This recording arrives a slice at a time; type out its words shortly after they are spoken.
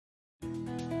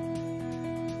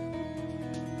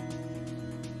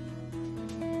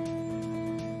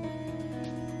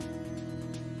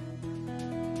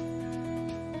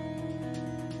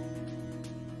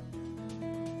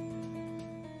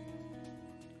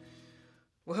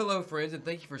Well, hello, friends, and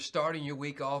thank you for starting your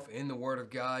week off in the Word of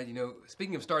God.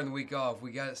 Speaking of starting the week off,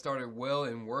 we got it started well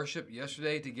in worship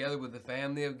yesterday together with the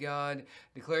family of God,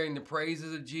 declaring the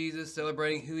praises of Jesus,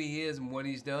 celebrating who He is and what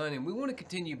He's done. And we want to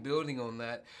continue building on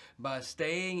that by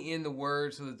staying in the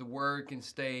Word so that the Word can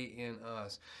stay in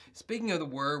us. Speaking of the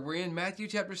Word, we're in Matthew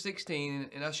chapter 16,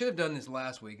 and I should have done this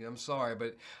last week, and I'm sorry,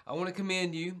 but I want to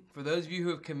commend you. For those of you who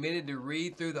have committed to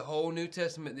read through the whole New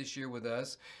Testament this year with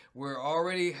us, we're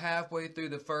already halfway through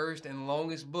the first and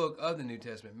longest book of the New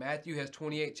Testament. Matthew has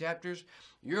 28 chapters.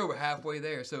 You're over halfway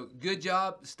there. So good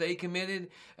job. Stay committed,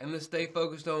 and let's stay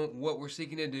focused on what we're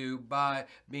seeking to do by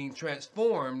being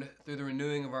transformed through the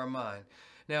renewing of our mind.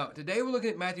 Now, today we're looking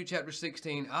at Matthew chapter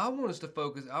 16. I want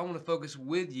to focus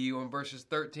with you on verses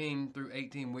 13 through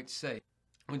 18, which say,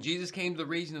 when Jesus came to the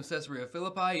region of Caesarea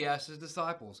Philippi, He asked His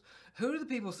disciples, "Who do the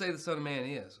people say the Son of Man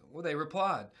is?" Well, they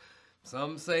replied,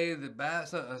 Some say John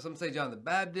the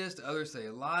Baptist, others say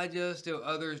Elijah, still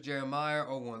others Jeremiah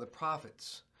or one of the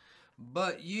prophets.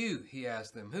 "But you," He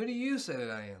asked them, "who do you say that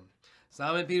I am?"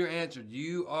 Simon Peter answered,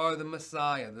 "You are the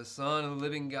Messiah, the Son of the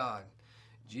living God."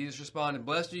 Jesus responded,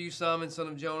 "Blessed are you, Simon, son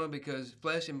of Jonah, because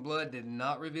flesh and blood did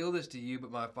not reveal this to you,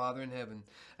 but my Father in heaven.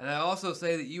 And I also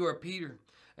say that you are Peter,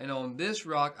 and on this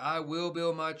rock I will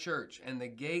build my church, and the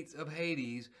gates of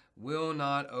Hades will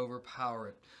not overpower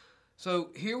it."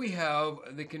 So here we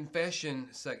have the confession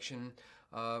section.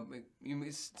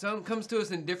 Some comes to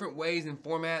us in different ways and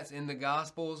formats in the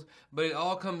Gospels, but it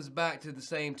all comes back to the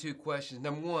same two questions.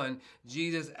 Number one,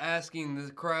 Jesus asking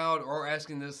the crowd or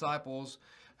asking the disciples,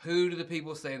 "Who do the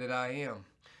people say that I am?"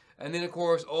 And then, of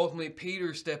course, ultimately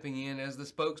Peter stepping in as the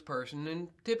spokesperson and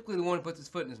typically the one who puts his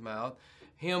foot in his mouth,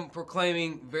 him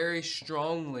proclaiming very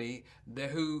strongly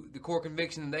the core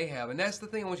conviction that they have. And that's the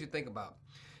thing I want you to think about.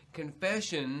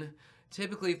 Confession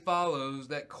typically follows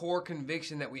that core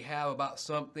conviction that we have about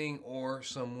something or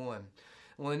someone.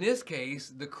 Well, in this case,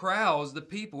 the crowds, the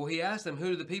people, He asked them,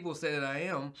 "Who do the people say that I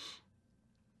am?"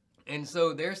 And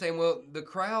so they're saying, well, the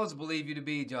crowds believe you to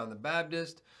be John the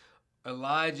Baptist,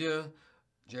 Elijah,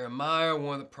 Jeremiah,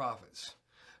 one of the prophets.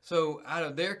 So out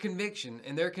of their conviction,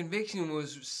 and their conviction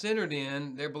was centered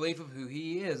in their belief of who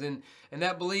He is. And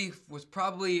that belief was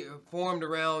probably formed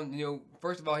around,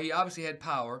 first of all, He obviously had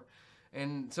power.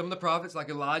 And some of the prophets, like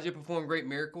Elijah, performed great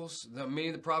miracles. Many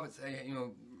of the prophets,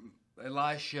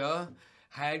 Elisha,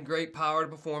 had great power to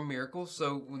perform miracles.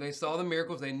 So when they saw the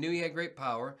miracles, they knew He had great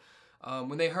power.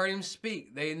 When they heard Him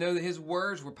speak, they know that His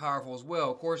words were powerful as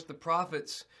well. Of course, the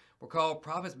prophets were called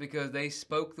prophets because they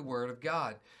spoke the word of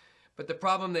God. But the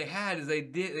problem they had is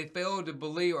they failed to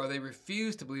believe, or they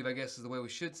refused to believe, I guess is the way we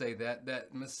should say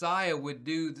that Messiah would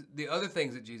do the other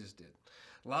things that Jesus did,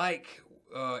 like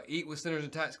eat with sinners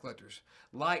and tax collectors,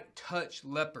 like touch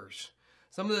lepers.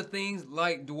 Some of the things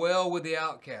like dwell with the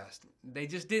outcast. They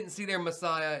just didn't see their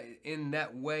Messiah in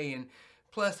that way. And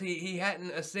plus, he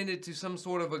hadn't ascended to some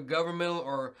sort of a governmental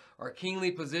or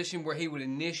kingly position where He would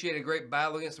initiate a great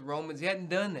battle against the Romans. He hadn't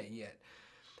done that yet.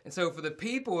 And so for the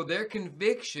people, their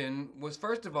conviction was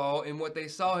first of all in what they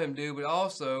saw Him do, but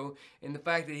also in the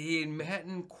fact that He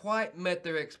hadn't quite met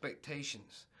their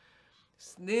expectations.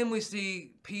 Then we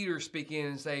see Peter speak in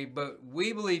and say, "But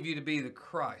we believe you to be the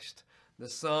Christ, the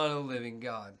Son of the living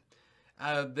God."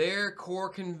 Out of their core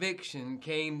conviction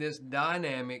came this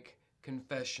dynamic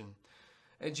confession.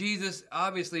 And Jesus,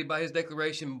 obviously, by His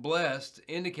declaration, blessed,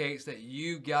 indicates that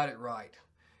you got it right.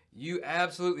 You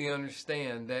absolutely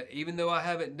understand that even though I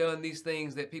haven't done these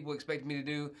things that people expect me to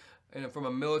do from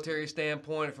a military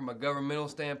standpoint, or from a governmental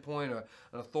standpoint, or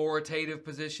an authoritative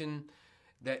position,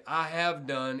 that I have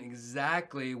done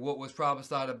exactly what was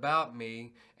prophesied about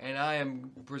me, and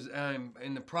I'm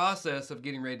in the process of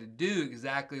getting ready to do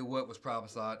exactly what was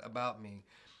prophesied about me.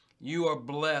 You are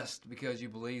blessed because you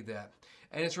believe that.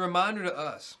 And it's a reminder to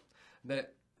us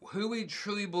that who we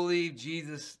truly believe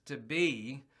Jesus to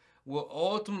be will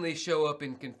ultimately show up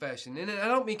in confession. And I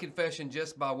don't mean confession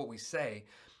just by what we say.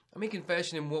 I mean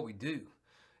confession in what we do.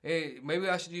 Maybe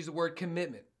I should use the word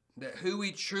commitment. That who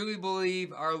we truly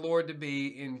believe our Lord to be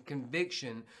in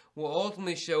conviction will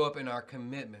ultimately show up in our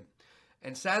commitment.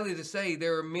 And sadly to say,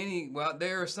 there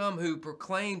are some who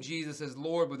proclaim Jesus as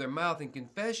Lord with their mouth in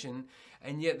confession,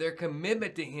 and yet their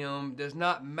commitment to Him does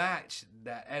not match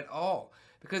that at all.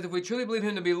 Because if we truly believe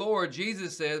Him to be Lord,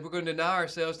 Jesus says we're going to deny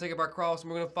ourselves, take up our cross, and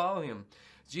we're going to follow Him.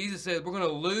 Jesus says we're going to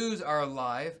lose our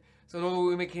life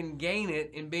so we can gain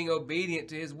it in being obedient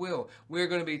to His will. We're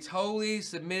going to be totally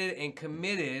submitted and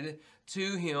committed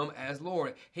to Him as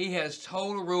Lord. He has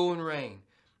total rule and reign.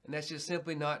 And that's just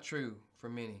simply not true for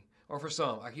many. Or for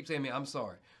some. I keep saying me, I'm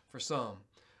sorry. For some.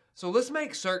 So let's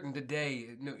make certain today,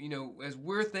 as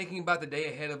we're thinking about the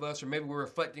day ahead of us, or maybe we're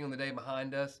reflecting on the day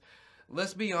behind us,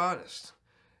 let's be honest.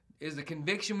 Is the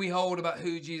conviction we hold about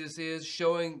who Jesus is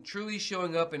truly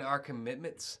showing up in our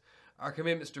commitments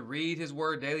to read his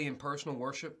word daily in personal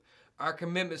worship, our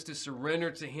commitments to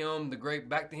surrender to him, the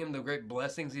great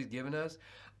blessings he's given us,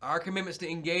 our commitments to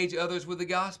engage others with the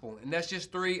gospel. And that's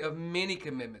just 3 of many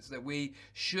commitments that we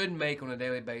should make on a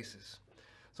daily basis.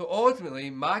 So ultimately,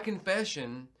 my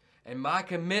confession and my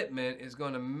commitment is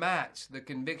going to match the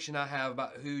conviction I have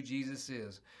about who Jesus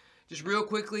is. Just real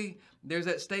quickly, there's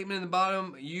that statement in the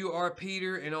bottom, you are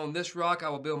Peter, and on this rock I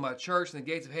will build my church, and the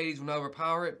gates of Hades will not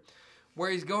overpower it. Where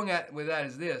he's going at with that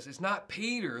is this. It's not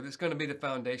Peter that's going to be the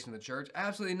foundation of the church.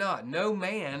 Absolutely not. No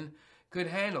man could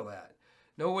handle that.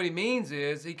 No, what he means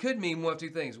is, he could mean one of 2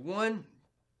 things. One,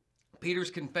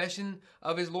 Peter's confession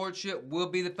of his lordship will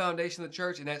be the foundation of the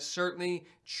church, and that's certainly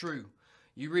true.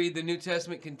 You read the New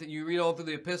Testament, you read all through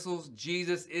the epistles,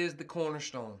 Jesus is the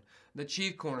cornerstone, the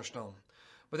chief cornerstone.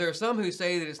 But there are some who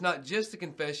say that it's not just the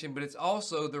confession, but it's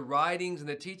also the writings and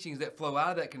the teachings that flow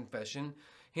out of that confession.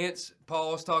 Hence,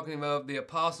 Paul is talking about the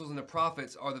apostles and the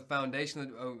prophets are the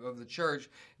foundation of the church,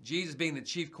 Jesus being the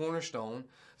chief cornerstone.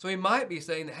 So he might be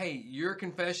saying that, hey, your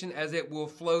confession, as it will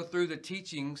flow through the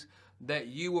teachings that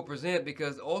you will present,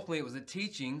 because ultimately it was the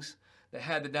teachings that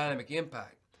had the dynamic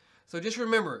impact. So just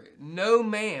remember, no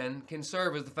man can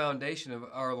serve as the foundation of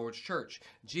our Lord's church.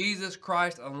 Jesus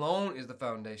Christ alone is the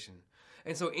foundation.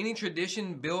 And so any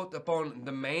tradition built upon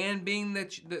the man being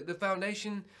the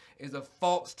foundation is a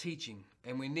false teaching.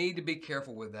 And we need to be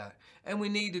careful with that. And we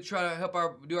need to try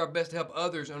to do our best to help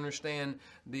others understand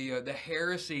the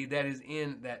heresy that is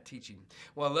in that teaching.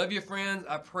 Well, I love you, friends.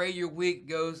 I pray your week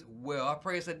goes well. I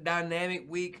pray it's a dynamic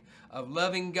week of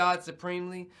loving God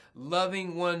supremely,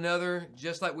 loving one another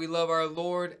just like we love our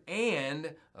Lord,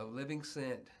 and of living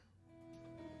sent.